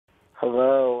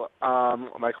Hello.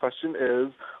 My question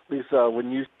is, Lisa,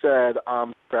 when you said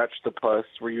scratch the puss,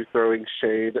 were you throwing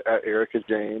shade at Erika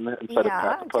Jayne instead of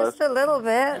pat the puss? Just a little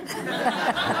bit.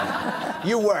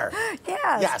 You were?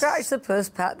 Yeah, yes. Scratch the puss,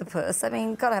 pat the puss. I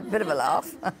mean, gotta have a bit of a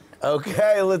laugh.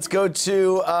 Okay, let's go to...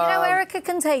 you know, Erika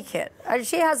can take it.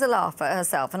 She has a laugh at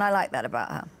herself, and I like that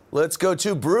about her. Let's go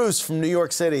to Bruce from New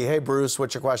York City. Hey, Bruce,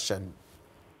 what's your question?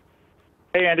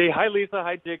 Hey, Andy. Hi, Lisa.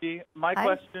 Hi, Jiggy. My Hi.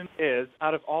 question is,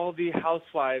 out of all the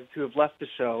housewives who have left the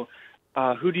show,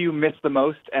 who do you miss the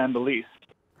most and the least?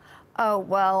 Oh,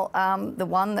 well, the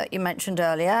one that you mentioned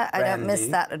earlier, I don't miss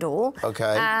that at all.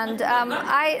 Okay. And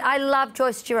I love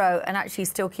Joyce Giraud and actually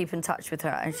still keep in touch with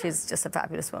her, and she's just a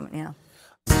fabulous woman, yeah.